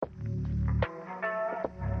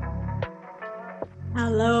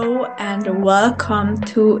Hello and welcome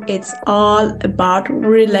to It's All About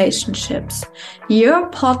Relationships, your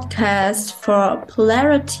podcast for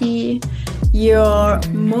clarity, your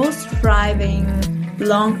most thriving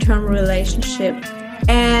long-term relationship,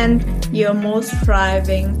 and your most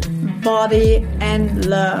thriving body and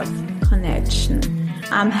love connection.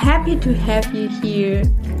 I'm happy to have you here.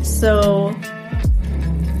 So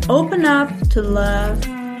open up to love,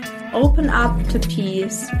 open up to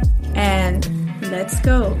peace, and let's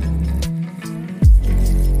go.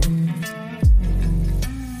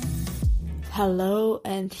 Hello,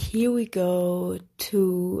 and here we go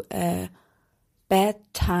to a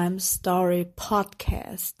bedtime story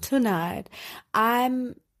podcast tonight.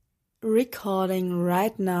 I'm recording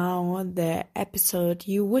right now the episode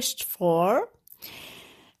you wished for.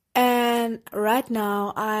 And right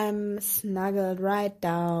now I'm snuggled right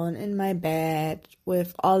down in my bed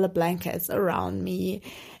with all the blankets around me,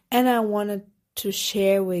 and I wanted to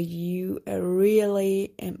share with you a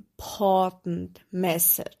really important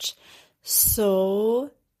message.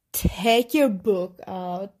 So take your book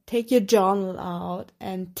out, take your journal out,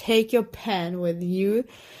 and take your pen with you,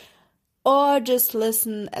 or just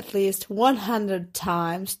listen at least 100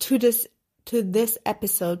 times to this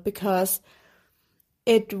episode, because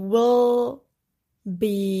it will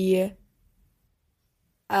be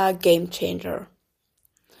a game changer.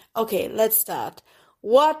 Okay, let's start.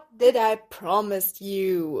 What did I promise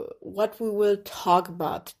you? What we will talk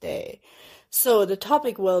about today? So the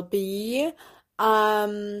topic will be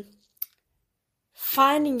finding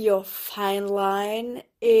your fine line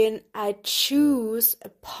in I choose a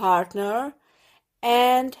partner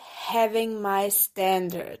and having my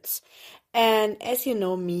standards. And as you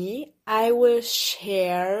know me, I will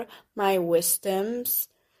share my wisdoms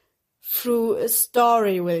through a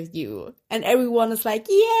story with you. And everyone is like,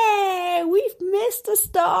 yeah, we've missed a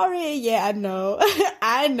story. Yeah, I know.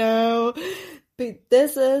 I know. But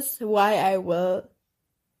this is why I will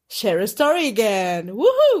share a story again.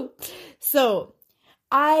 Woohoo! So,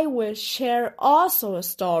 I will share also a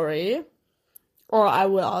story, or I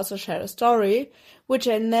will also share a story, which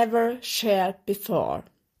I never shared before.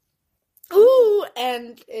 Ooh,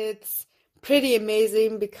 and it's pretty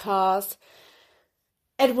amazing because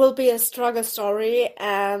it will be a struggle story,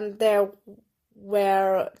 and there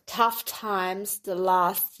were tough times the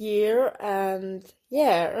last year, and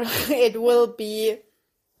yeah, it will be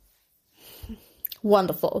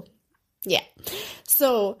wonderful. Yeah.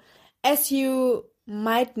 So, as you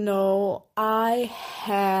might know, I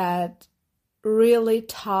had really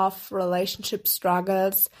tough relationship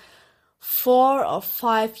struggles 4 or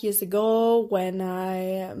 5 years ago when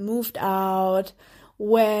I moved out,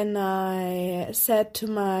 when I said to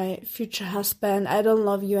my future husband, I don't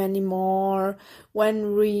love you anymore,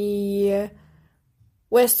 when we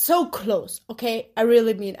were so close, okay? I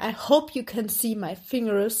really mean, I hope you can see my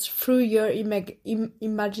fingers through your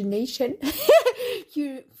imagination.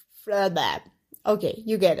 Okay,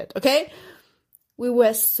 you get it, okay? We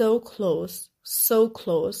were so close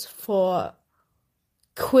for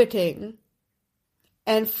quitting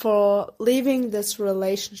and for leaving this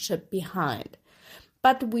relationship behind.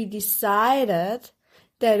 But we decided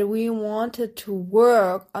that we wanted to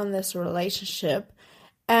work on this relationship,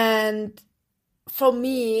 and for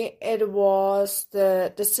me it was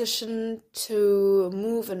the decision to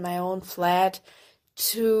move in my own flat,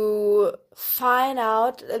 to find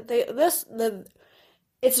out that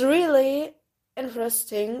it's really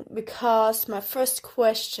interesting, because my first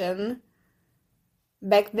question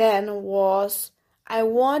back then was, I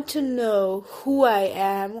want to know who I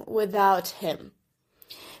am without him,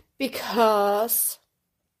 because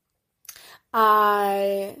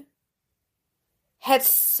I had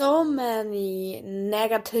so many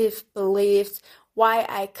negative beliefs why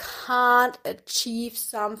I can't achieve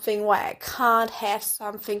something, why I can't have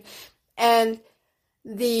something, and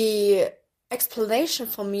the explanation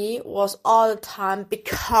for me was all the time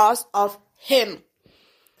because of him.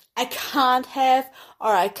 I can't have,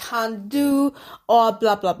 or I can't do, or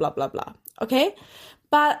blah, blah, blah, blah, blah. Okay?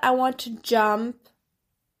 But I want to jump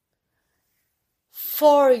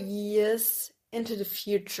 4 years into the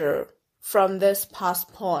future from this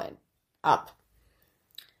past point up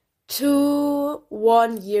to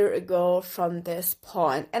 1 year ago from this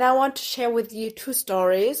point. And I want to share with you 2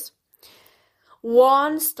 stories.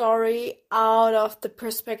 One story out of the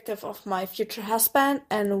perspective of my future husband,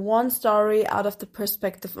 and one story out of the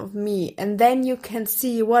perspective of me. And then you can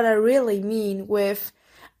see what I really mean with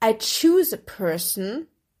I choose a person,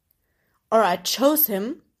 or I chose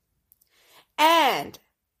him, and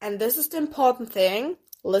this is the important thing,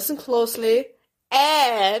 listen closely,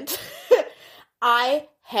 and I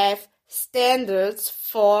have standards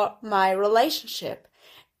for my relationship.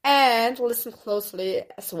 And listen closely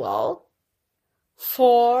as well.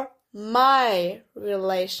 For my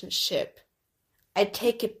relationship, I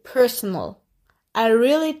take it personal. I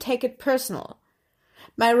really take it personal.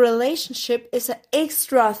 My relationship is an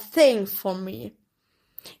extra thing for me.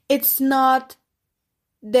 It's not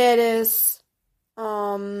that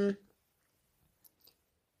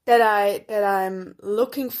I'm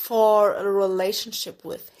looking for a relationship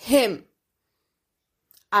with him.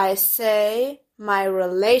 I say my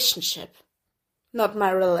relationship, not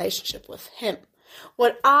my relationship with him.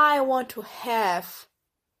 What I want to have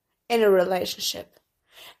in a relationship.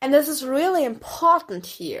 And this is really important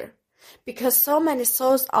here, because so many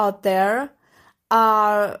souls out there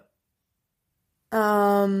are,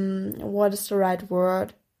 what is the right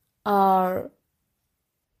word? Are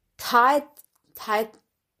tied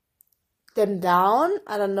them down.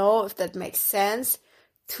 I don't know if that makes sense,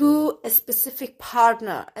 to a specific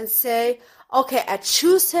partner and say, okay, I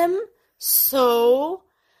choose him, so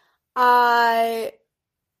the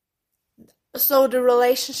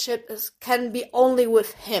relationship can be only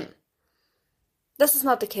with him. This is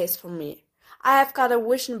not the case for me. I have got a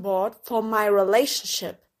vision board for my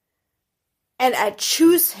relationship, and I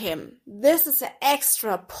choose him. This is an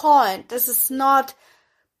extra point. This is not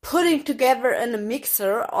putting together in a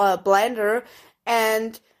mixer or a blender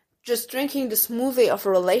and just drinking the smoothie of a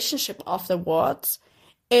relationship afterwards.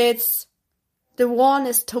 It's the one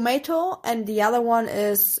is tomato and the other one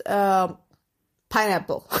is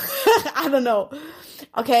pineapple. I don't know.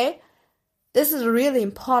 Okay? This is really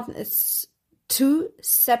important. It's two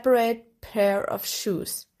separate pair of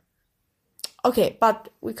shoes. Okay, but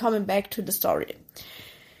we're coming back to the story.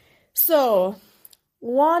 So,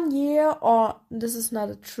 1 year, or this is not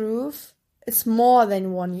a truth, it's more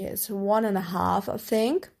than 1 year, it's 1.5, I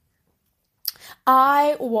think.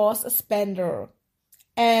 I was a spender.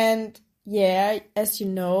 And yeah, as you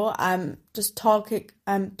know, I'm talk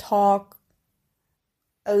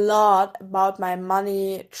a lot about my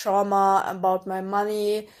money trauma, about my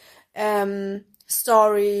money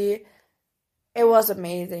story. It was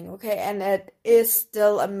amazing, okay? And it is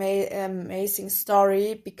still amazing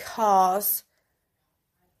story, because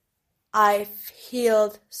I've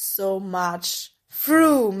healed so much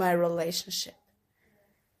through my relationship.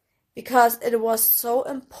 Because it was so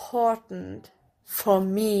important for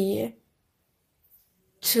me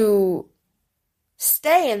to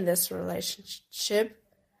stay in this relationship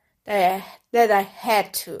that I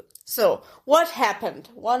had to. So, what happened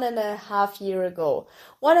 1.5 years ago?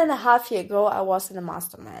 1.5 years ago, I was in a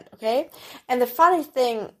mastermind, okay? And the funny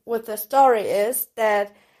thing with the story is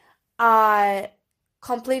that I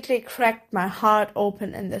completely cracked my heart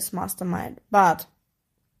open in this mastermind. But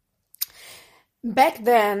back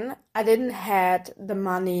then, I didn't have the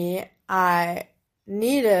money I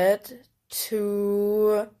needed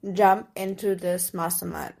to jump into this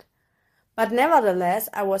mastermind. But nevertheless,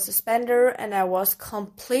 I was a spender, and I was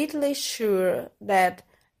completely sure that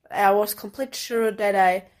I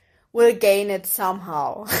will gain it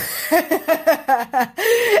somehow.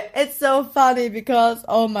 It's so funny because,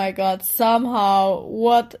 oh my God, somehow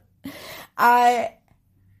I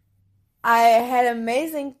had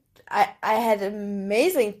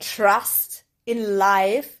amazing trust in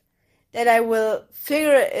life that I will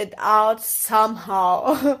figure it out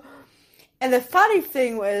somehow. And the funny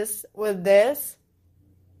thing was with this,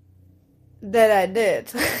 that I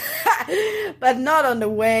did. But not on the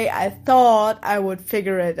way I thought I would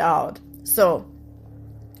figure it out. So,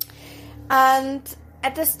 and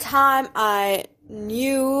at this time I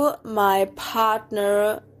knew my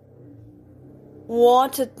partner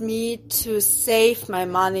wanted me to save my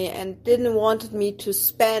money and didn't want me to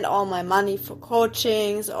spend all my money for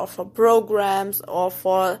coachings or for programs or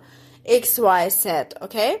for XYZ,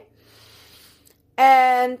 okay?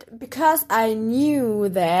 And because I knew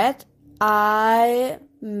that, I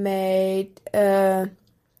made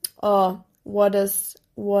what is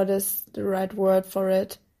the right word for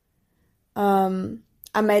it?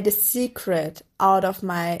 I made a secret out of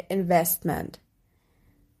my investment.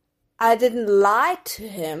 I didn't lie to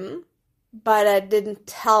him, but I didn't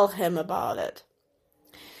tell him about it.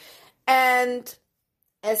 And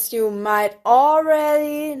as you might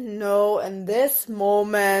already know in this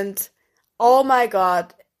moment, oh my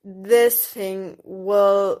God, this thing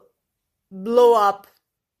will blow up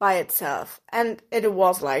by itself. And it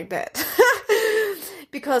was like that.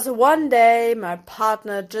 Because one day my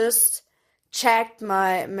partner just checked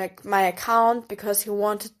my account because he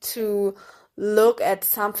wanted to look at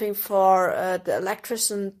something for the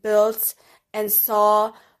electrician bills, and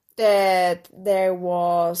saw that there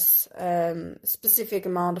was specific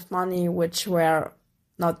amount of money which were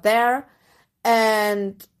not there,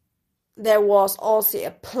 and there was also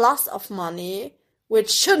a plus of money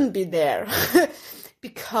which shouldn't be there.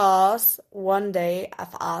 Because one day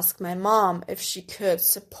I've asked my mom if she could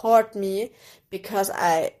support me because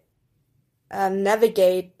I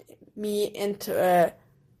navigate me into a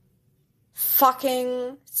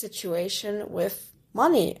fucking situation with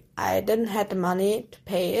money. I didn't have the money to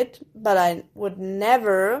pay it, but I would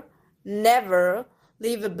never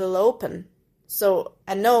leave a bill open. So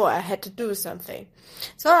I know I had to do something.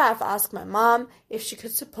 So I've asked my mom if she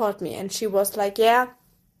could support me, and she was like, yeah,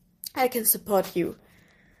 I can support you.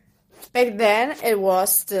 Back then, it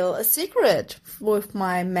was still a secret with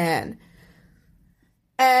my man.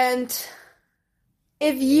 And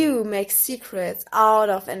if you make secrets out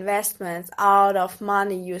of investments, out of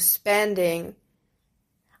money you're spending,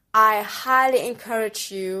 I highly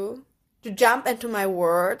encourage you to jump into my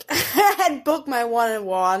word and book my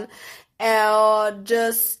one-on-one, or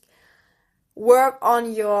just work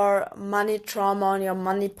on your money trauma, on your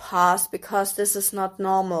money past, because this is not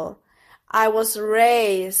normal. I was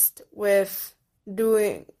raised with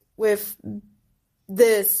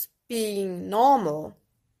this being normal,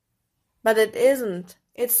 but it isn't.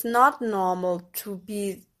 It's not normal to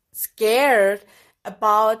be scared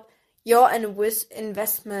about your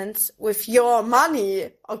investments with your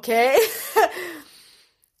money, okay?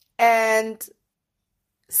 And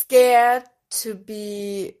scared to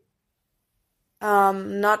be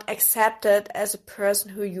not accepted as a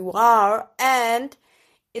person who you are, and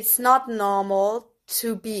it's not normal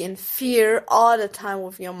to be in fear all the time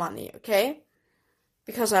with your money, okay?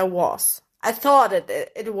 Because I thought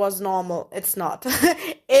it was normal. It's not.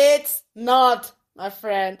 It's not, my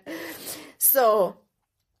friend. So,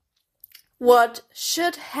 what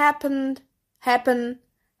should happened.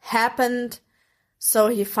 So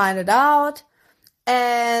he found it out,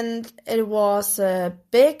 and it was a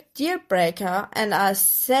big deal breaker. And I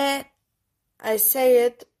say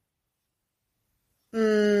it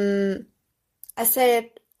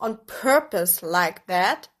on purpose like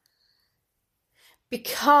that,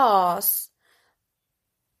 because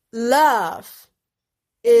love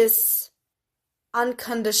is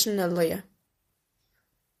unconditionally.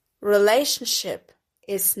 Relationship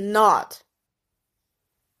is not.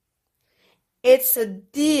 It's a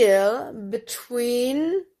deal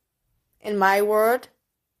between, in my word,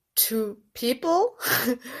 two people.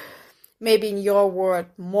 Maybe in your word,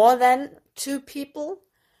 more than two people.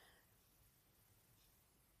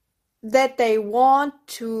 That they want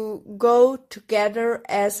to go together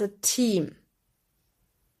as a team.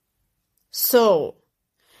 So,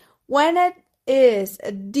 when it is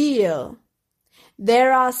a deal,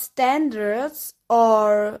 there are standards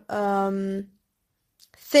or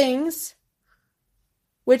things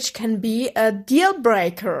which can be a deal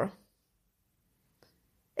breaker.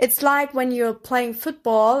 It's like when you're playing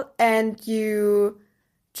football and you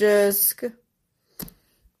just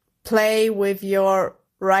play with your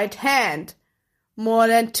right hand more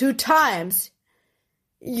than 2 times.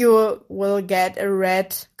 You will get a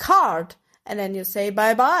red card, and then you say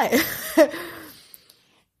bye-bye.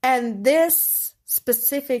 And this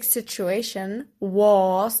specific situation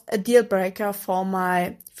was a deal breaker for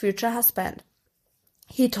my future husband.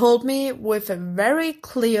 He told me with a very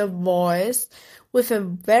clear voice, with a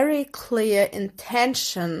very clear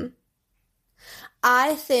intention,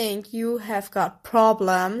 I think you have got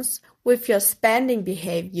problems with your spending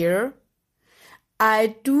behavior.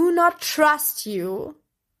 I do not trust you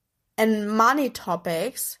in money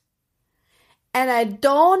topics, and I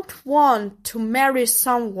don't want to marry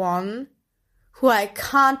someone who I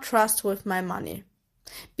can't trust with my money.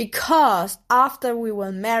 Because after we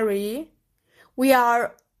will marry, we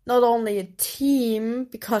are not only a team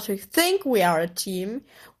because we think we are a team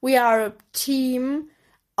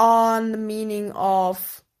on the meaning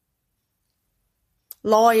of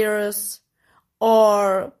lawyers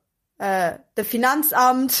or the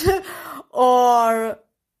Finanzamt or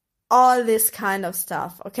all this kind of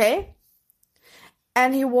stuff, okay?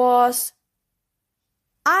 And he was,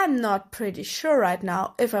 I'm not pretty sure right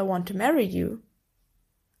now if I want to marry you.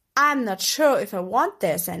 I'm not sure if I want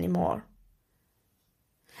this anymore.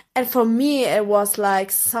 And for me, it was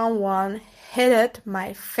like someone hit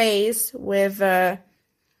my face with a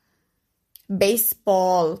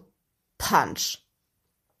baseball punch.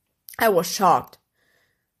 I was shocked.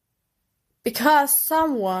 Because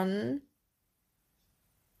someone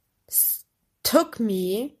took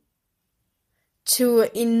me to an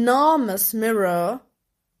enormous mirror,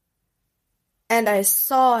 and I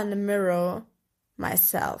saw in the mirror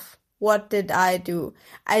myself. what did I do?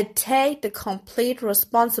 I take the complete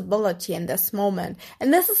responsibility in this moment.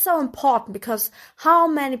 And this is so important because how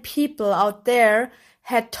many people out there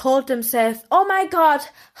had told themselves, oh my God,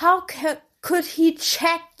 how could he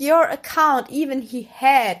check your account? Even he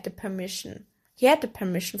had the permission. He had the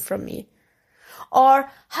permission from me. Or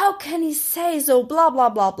how can he say so? Blah, blah,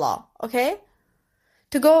 blah, blah. Okay?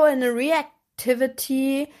 To go in a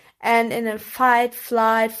reactivity and in a fight,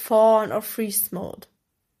 flight, fawn, or freeze mode.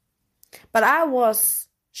 But I was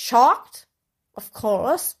shocked, of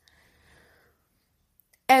course.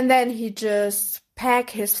 And then he just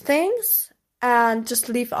packed his things and just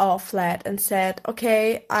leave our flat and said,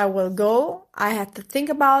 okay, I will go. I have to think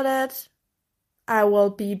about it. I will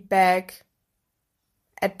be back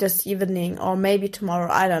at this evening or maybe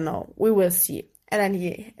tomorrow. I don't know. We will see.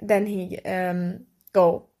 And then he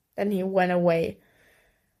went away.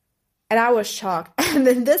 And I was shocked. And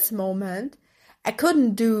in this moment, I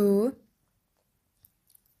couldn't do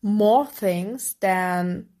more things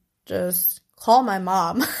than just call my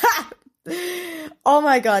mom. Oh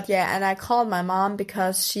my God, yeah. And I called my mom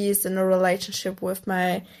because she's in a relationship with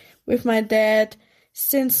my dad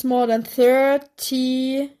since more than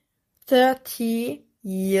 30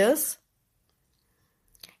 years.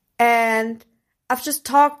 And I've just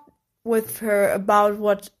talked with her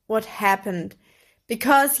about what happened.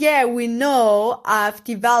 Because, yeah, we know I've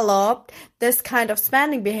developed this kind of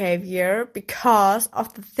spending behavior because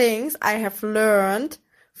of the things I have learned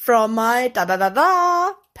from my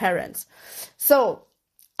parents. So,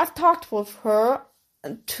 I've talked with her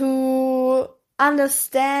to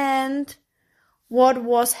understand what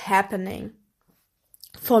was happening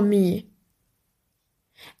for me.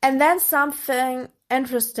 And then something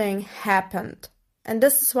interesting happened. And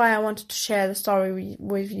this is why I wanted to share the story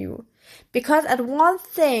with you. Because at one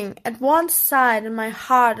side in my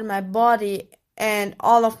heart, in my body, and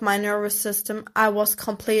all of my nervous system, I was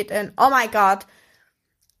complete and, oh my God,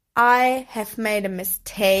 I have made a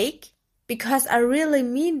mistake because I really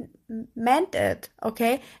meant it,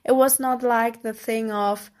 okay? It was not like the thing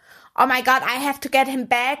of, oh my God, I have to get him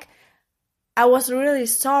back. I was really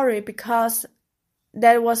sorry because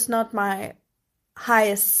that was not my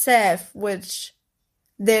highest self which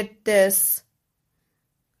did this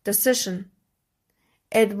decision.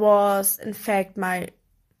 It was, in fact, my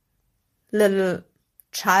little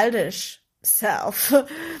childish self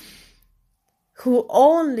who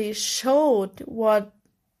only showed what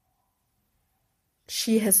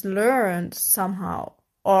she has learned somehow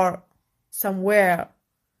or somewhere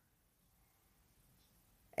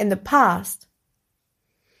in the past.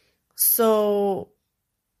 So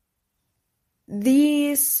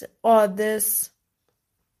this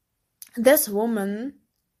woman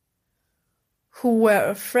who were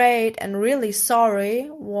afraid and really sorry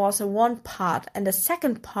was a one part. And the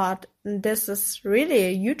second part, and this is really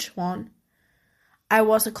a huge one, I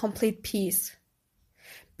was a complete peace.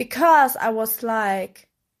 Because I was like,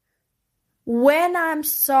 when I'm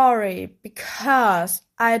sorry, because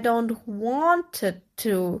I don't want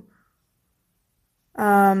to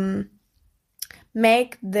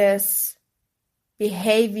make this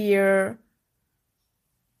behavior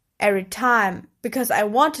every time, because I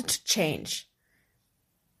wanted to change.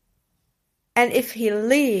 And if he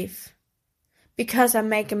leave because I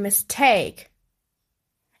make a mistake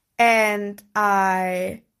and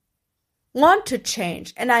I want to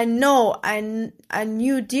change and I know I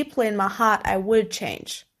knew deeply in my heart I will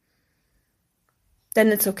change, then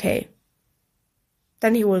it's okay.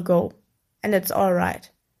 Then he will go and it's all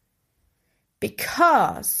right.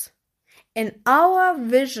 Because in our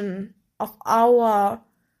vision of our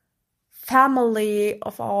family,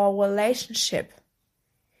 of our relationship,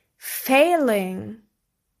 failing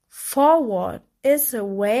forward is a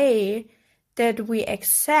way that we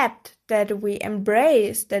accept, that we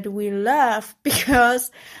embrace, that we love,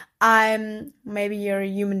 because maybe you're a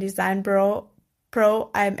human design pro,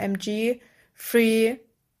 I'm MG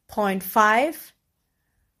 3.5.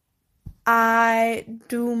 I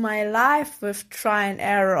do my life with try and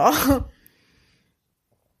error.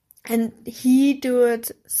 And he do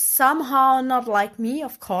it somehow not like me,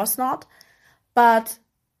 of course not, but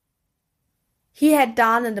he had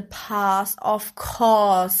done in the past, of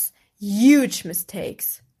course, huge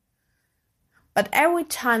mistakes. But every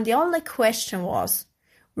time the only question was,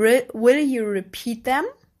 will you repeat them?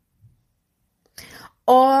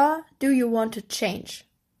 Or do you want to change?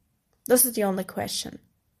 This is the only question.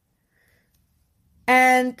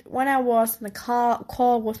 And when I was in the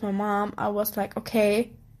call with my mom, I was like,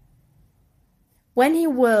 okay, when he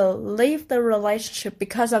will leave the relationship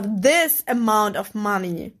because of this amount of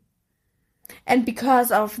money and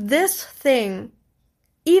because of this thing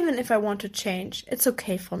even if I want to change, it's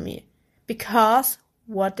okay for me. Because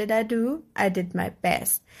what did I do? I did my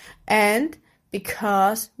best. And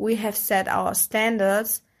because we have set our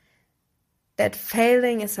standards that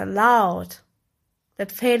failing is allowed,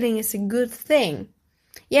 that failing is a good thing.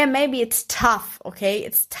 Yeah, maybe it's tough, okay?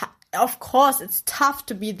 It's tough. Of course, it's tough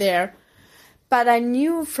to be there. But I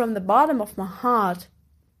knew from the bottom of my heart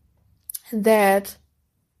that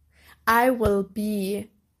I will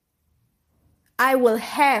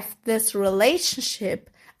have this relationship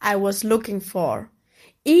I was looking for,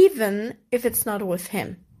 even if it's not with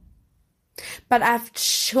him. But I've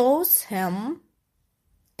chose him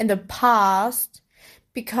in the past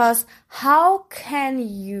because how can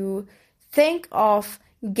you think of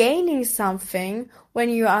gaining something when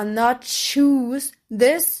you are not choose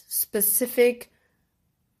this specific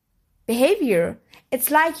behavior? It's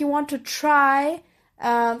like you want to try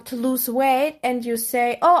to lose weight and you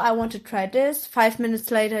say, oh, I want to try this. 5 minutes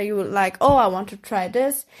later, you like, oh, I want to try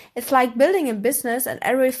this. It's like building a business and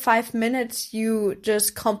every 5 minutes you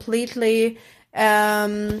just completely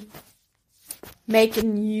make a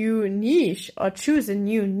new niche or choose a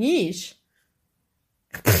new niche.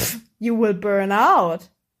 You will burn out.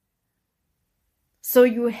 So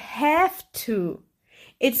you have to.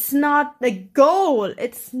 It's not the goal.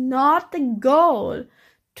 It's not the goal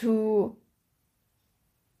to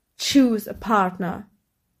choose a partner.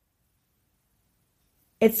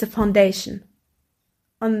 It's a foundation.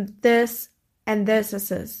 On this, and this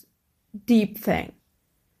is a deep thing.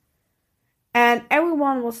 And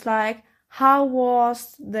everyone was like, how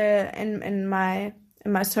was in my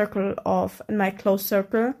close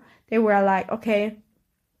circle, they were like, okay,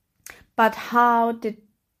 but how did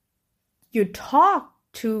you talk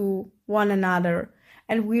to one another?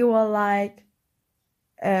 And we were like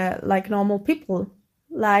normal people,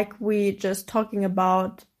 like we just talking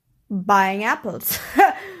about buying apples.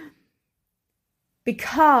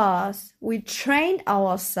 Because we trained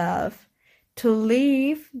ourselves to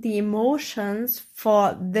leave the emotions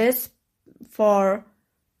for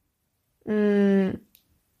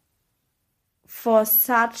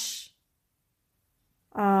such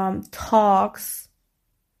talks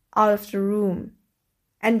out of the room.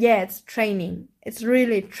 And yeah, it's training. It's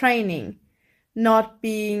really training, not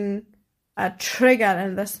being triggered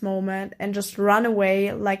in this moment and just run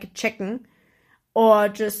away like a chicken, or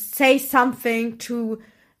just say something to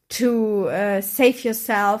save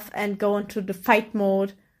yourself and go into the fight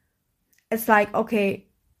mode. It's like, okay,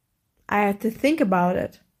 I have to think about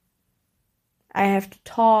it. I have to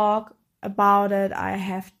talk about it. I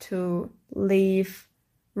have to leave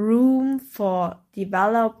room for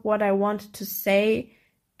develop what I wanted to say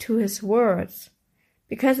to his words.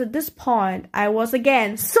 Because at this point, I was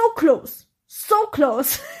again so close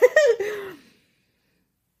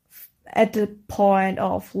at the point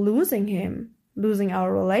of losing him, losing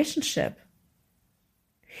our relationship.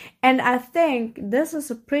 And I think this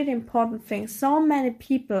is a pretty important thing. So many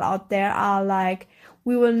people out there are like,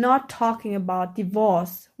 we will not talking about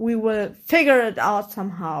divorce. We will figure it out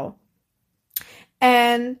somehow.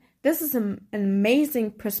 And this is an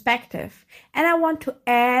amazing perspective. And I want to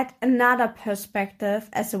add another perspective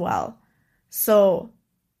as well. So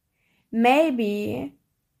maybe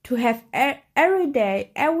to have every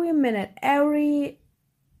day, every minute, every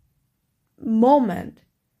moment,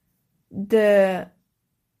 the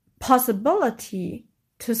possibility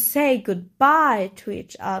to say goodbye to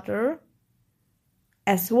each other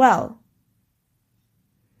as well.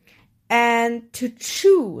 And to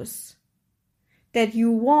choose that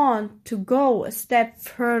you want to go a step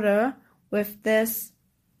further with this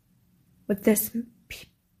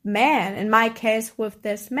man, in my case, with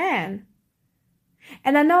this man.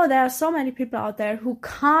 And I know there are so many people out there who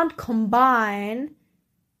can't combine,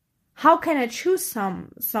 how can I choose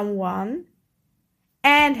someone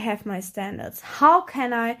and have my standards? How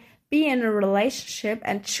can I be in a relationship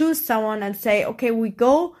and choose someone and say, okay, we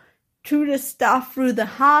go through the stuff, through the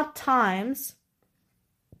hard times,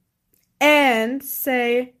 and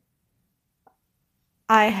say,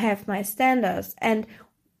 I have my standards. And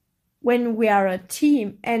when we are a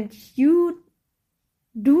team and you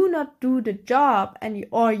do not do the job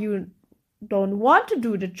or you don't want to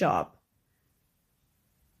do the job,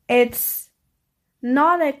 it's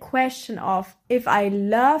not a question of if I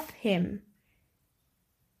love him.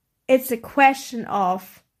 It's a question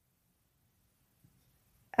of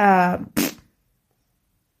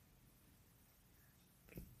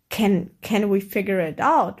can we figure it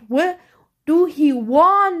out? Do he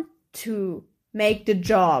want to make the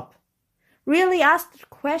job? Really ask the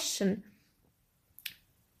question.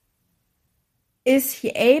 Is he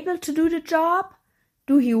able to do the job?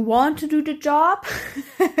 do he want to do the job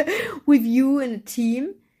with you in a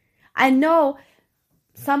team? I know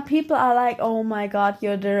some people are like, oh my God,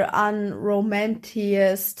 you're the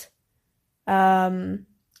unromanticest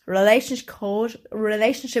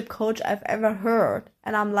relationship coach I've ever heard.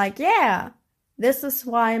 And I'm like, yeah, this is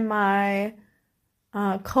why my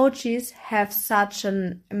coaches have such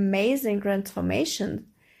an amazing transformation,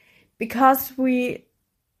 because we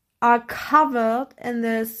are covered in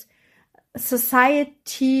this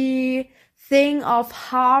society thing of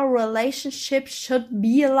how relationships should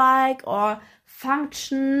be like or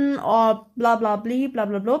function or blah blah blah blah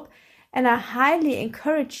blah blah. And I highly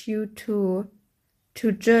encourage you to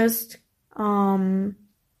just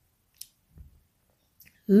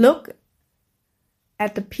look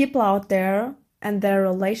at the people out there and their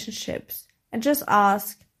relationships and just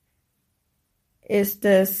ask, is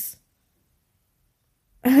this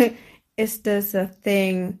is this a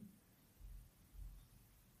thing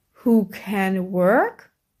who can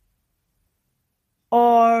work,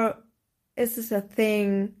 or is this a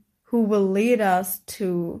thing who will lead us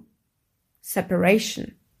to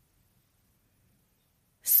separation?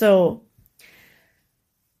 So,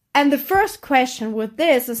 and the first question with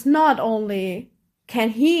this is not only can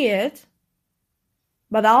he it,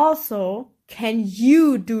 but also can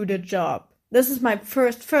you do the job? This is my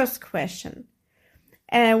first question.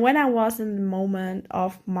 And when I was in the moment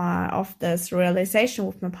of this realization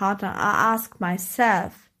with my partner, I asked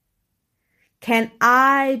myself, can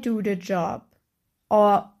I do the job,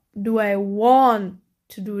 or do I want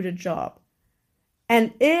to do the job?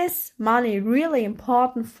 And is money really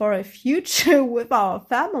important for a future with our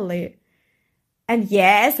family? And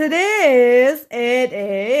yes, it is. It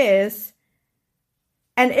is.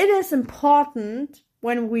 And it is important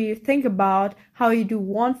when we think about how you do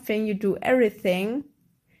one thing, you do everything,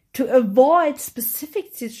 to avoid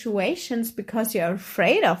specific situations because you're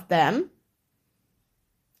afraid of them.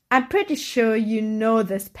 I'm pretty sure you know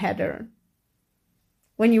this pattern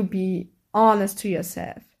when you be honest to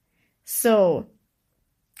yourself. So,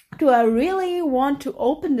 do I really want to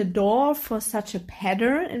open the door for such a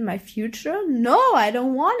pattern in my future? No, I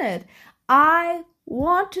don't want it. I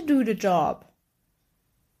want to do the job.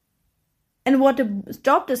 And what the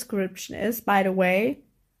job description is, by the way,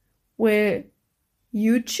 will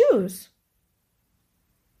you choose.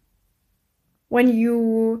 When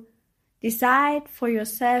you decide for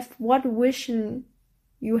yourself what vision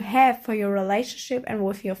you have for your relationship and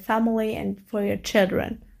with your family and for your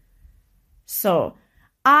children. So,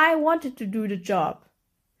 I wanted to do the job.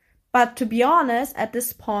 But to be honest, at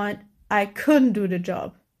this point, I couldn't do the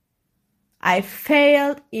job. I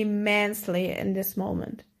failed immensely in this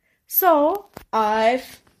moment. So,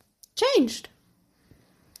 I've changed.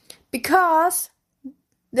 Because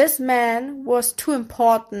this man was too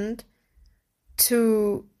important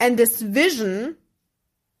and this vision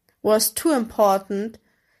was too important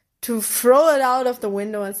to throw it out of the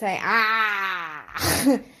window and say,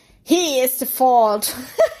 he is the fault.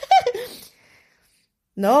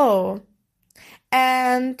 No.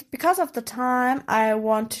 And because of the time, I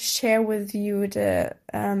want to share with you the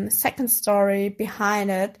second story behind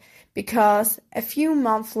it, because a few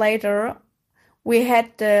months later, we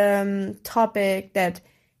had the topic that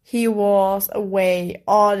he was away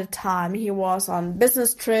all the time. He was on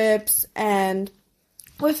business trips and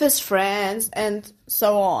with his friends and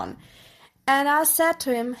so on. And I said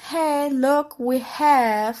to him, hey, look, we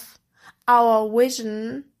have our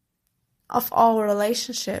vision of our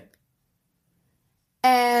relationship.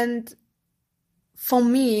 And for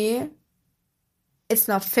me, it's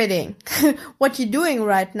not fitting. What you're doing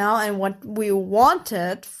right now and what we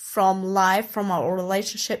wanted from life, from our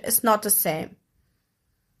relationship, is not the same.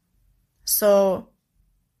 So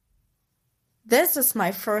this is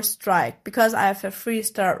my first strike, because I have a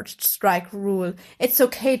 3-strike rule. It's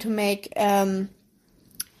okay to make a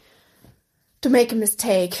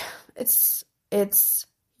mistake. It's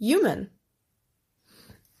human.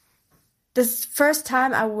 This first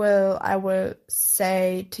time I will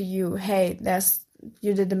say to you, hey,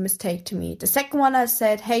 you did a mistake to me. The second one I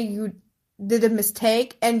said, hey, you did a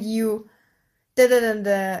mistake and you did it in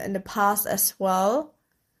the past as well.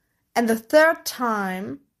 And the third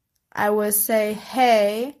time I will say,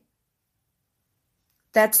 hey,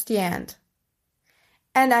 that's the end.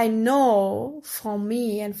 And I know for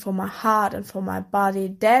me and for my heart and for my body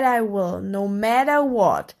that I will, no matter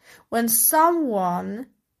what, when someone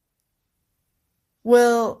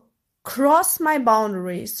will cross my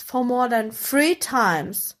boundaries for more than 3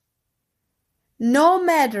 times, no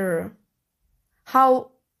matter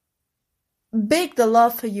how big the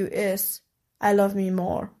love for you is, I love me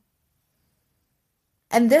more.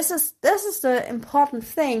 And this is the important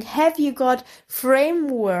thing. Have you got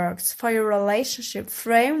frameworks for your relationship,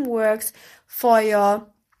 frameworks for your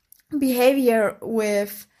behavior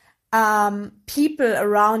with people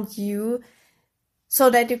around you, so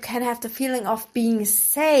that you can have the feeling of being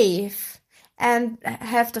safe and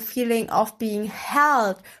have the feeling of being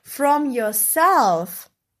held from yourself?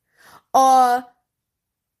 Or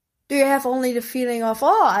do you have only the feeling of,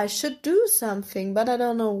 oh, I should do something, but I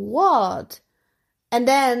don't know what? And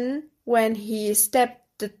then when he stepped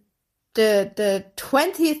the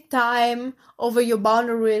 20th time over your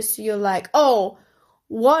boundaries, you're like, oh,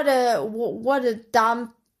 what a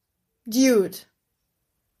dumb dude.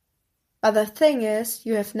 But the thing is,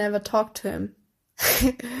 you have never talked to him.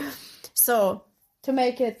 So, to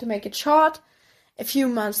make it short, a few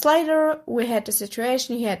months later, we had the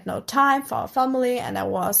situation. He had no time for our family, and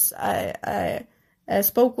I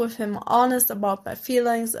spoke with him honest about my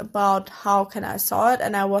feelings, about how can I saw it,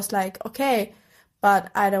 and I was like, okay,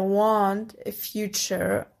 but I don't want a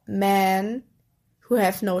future man who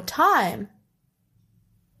have no time.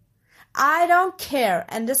 I don't care,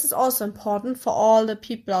 and this is also important for all the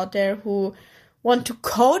people out there who want to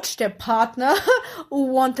coach their partner, who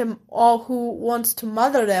wants to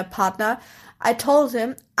mother their partner. I told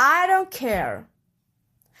him, I don't care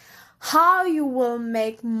how you will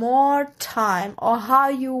make more time or how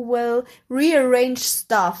you will rearrange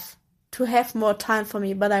stuff to have more time for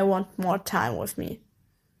me, but I want more time with me.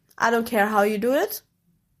 I don't care how you do it.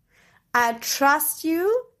 I trust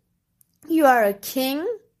you. You are a king.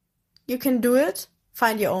 You can do it.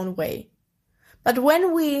 Find your own way. But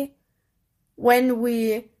when we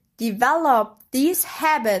develop these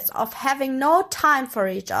habits of having no time for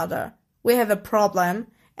each other, we have a problem,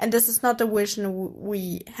 and this is not the vision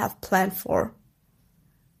we have planned for.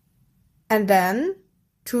 And then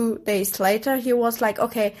 2 days later, he was like,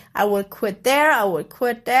 okay, I will quit there, I will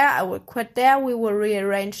quit there, I will quit there, we will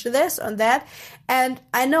rearrange this and that. And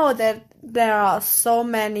I know that there are so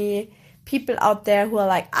many people out there who are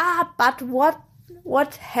like, but what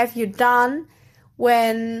have you done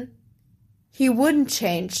when he wouldn't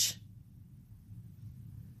change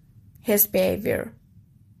his behavior?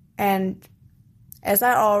 And as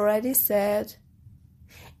I already said,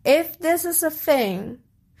 if this is a thing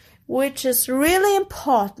which is really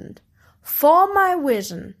important for my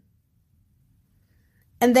vision,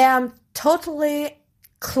 and then I'm totally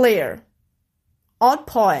clear, on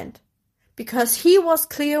point, because he was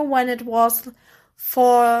clear when it was at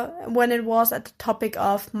the topic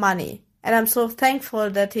of money. And I'm so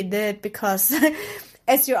thankful that he did, because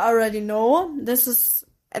as you already know, this is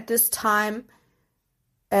at this time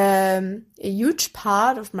a huge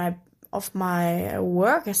part of my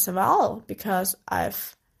work as well, because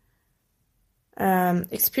I've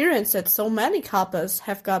experienced that so many couples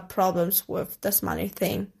have got problems with this money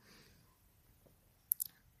thing.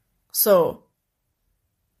 So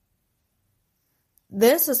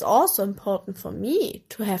this is also important for me,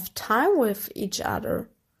 to have time with each other.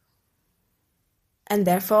 And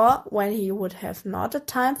therefore, when he would have not a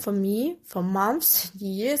time for me for months,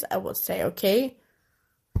 years, I would say, okay,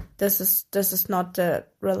 this is not the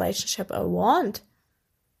relationship I want.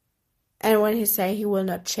 And when he say he will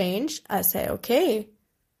not change, I say, okay,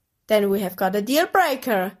 then we have got a deal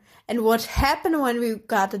breaker. And what happened when we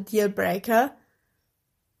got a deal breaker?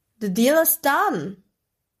 The deal is done.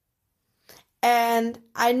 And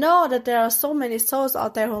I know that there are so many souls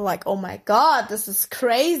out there who are like, oh my God, this is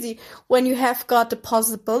crazy. When you have got the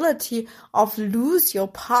possibility of lose your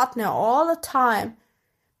partner all the time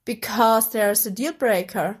because there's a deal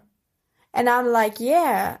breaker. And I'm like,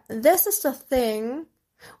 yeah, this is the thing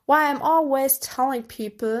why I'm always telling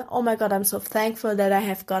people, oh my God, I'm so thankful that I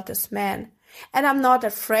have got this man. And I'm not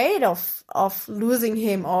afraid of losing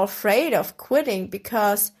him or afraid of quitting,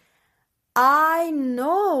 because I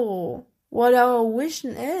know what our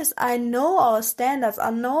vision is. I know our standards.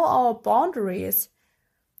 I know our boundaries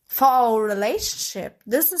for our relationship.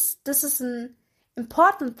 This is an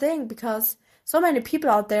important thing, because so many people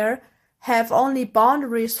out there have only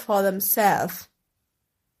boundaries for themselves.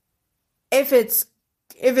 If it's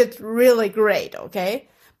really great, okay?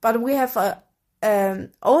 But we have a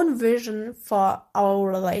own vision for our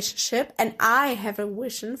relationship, and I have a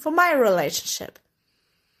vision for my relationship.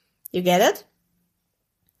 You get it?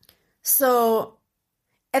 So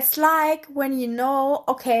it's like when you know,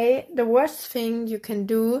 okay, the worst thing you can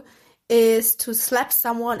do is to slap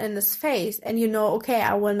someone in the face, and you know, okay,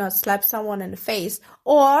 I will not slap someone in the face.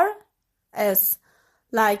 Or as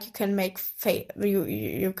like you can make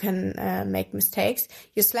you can make mistakes.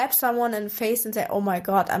 You slap someone in the face and say, "Oh my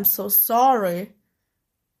God, I'm so sorry.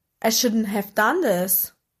 I shouldn't have done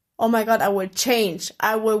this." oh my God, I will change.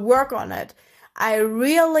 I will work on it. I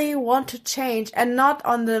really want to change, and not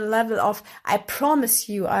on the level of, I promise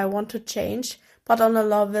you I want to change, but on the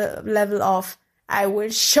level of, I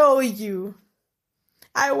will show you.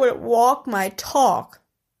 I will walk my talk.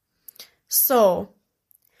 So,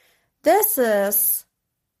 this is,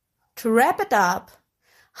 to wrap it up,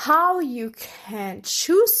 how you can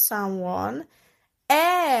choose someone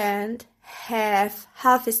and have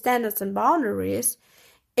healthy standards and boundaries.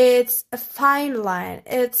 It's a fine line.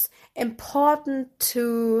 It's important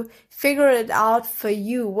to figure it out for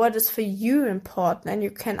you. What is for you important? And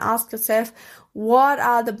you can ask yourself, what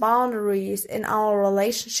are the boundaries in our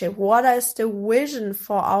relationship? What is the vision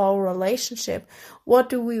for our relationship? What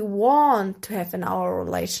do we want to have in our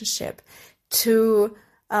relationship? To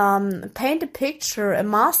paint a picture, a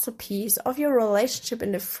masterpiece of your relationship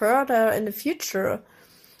in the future.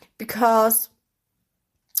 Because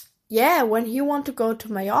when you want to go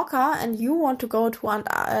to Mallorca and you want to go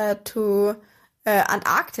to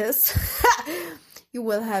Antarctic, you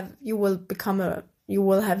will have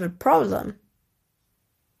a problem.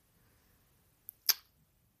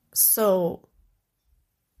 So,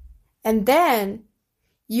 and then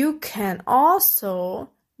you can also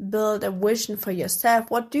build a vision for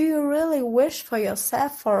yourself. What do you really wish for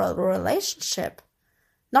yourself for a relationship?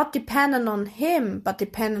 Not dependent on him, but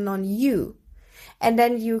dependent on you. And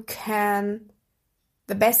then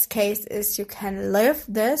the best case is you can live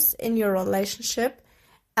this in your relationship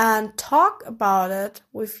and talk about it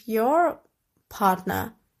with your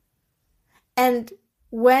partner. And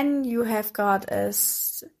when you have got a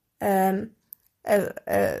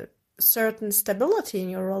certain stability in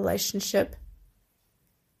your relationship,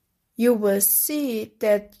 you will see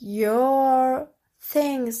that your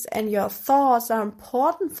things and your thoughts are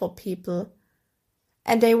important for people,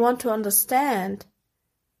 and they want to understand,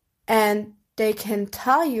 and they can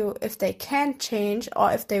tell you if they can change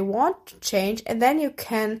or if they want to change, and then you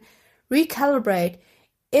can recalibrate.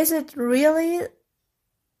 Is it really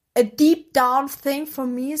a deep down thing for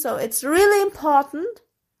me, so it's really important?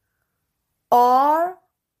 Or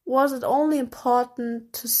was it only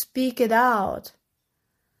important to speak it out?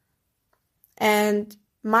 And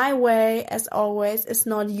my way, as always, is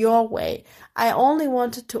not your way. I only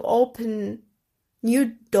wanted to open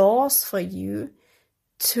new doors for you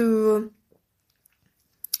to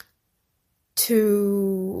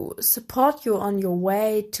support you on your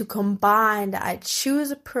way, to combine that I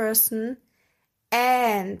choose a person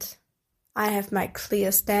and I have my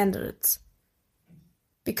clear standards.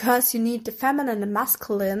 Because you need the feminine and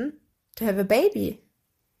masculine to have a baby.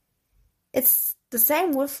 It's the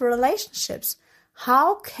same with relationships.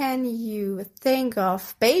 How can you think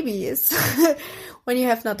of babies when you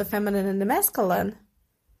have not the feminine and the masculine?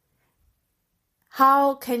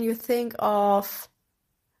 How can you think of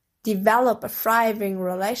develop a thriving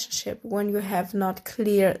relationship when you have not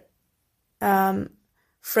clear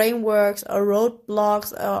frameworks or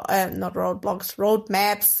roadblocks,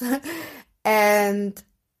 roadmaps and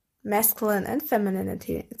masculine and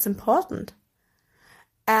femininity? It's important.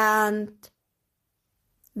 And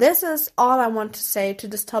this is all I want to say to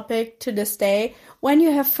this topic, to this day. When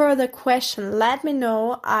you have further questions, let me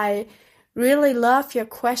know. I really love your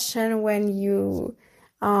question when you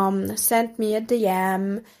send me a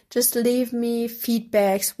DM. Just leave me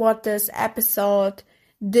feedbacks, what this episode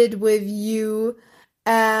did with you.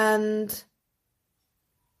 And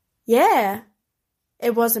yeah,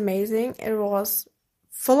 it was amazing. It was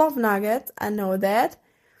full of nuggets, I know that.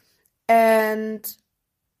 And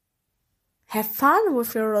have fun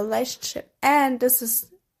with your relationship. And this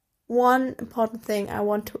is one important thing I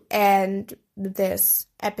want to end this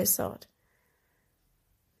episode.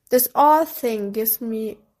 This all thing gives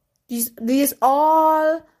me these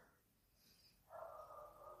all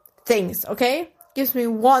things, okay? Gives me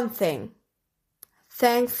one thing.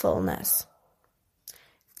 Thankfulness.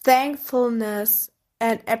 Thankfulness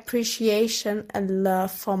and appreciation and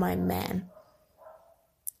love for my man.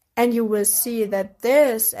 And you will see that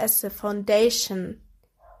this as a foundation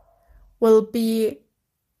will be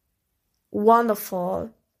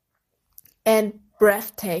wonderful and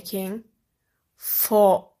breathtaking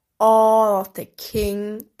for all of the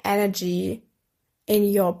king energy in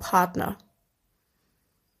your partner.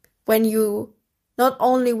 When you not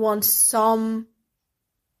only want some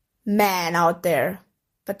man out there,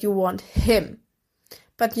 but you want him.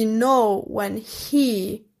 But you know when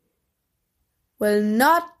he will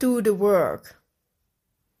not do the work,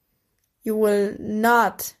 you will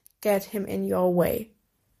not get him in your way.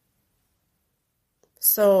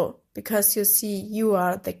 So, because you see, you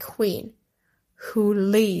are the queen who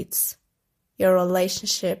leads your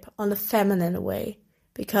relationship on the feminine way,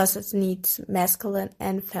 because it needs masculine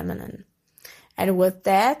and feminine. And with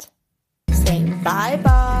that, saying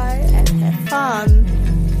bye-bye and have fun.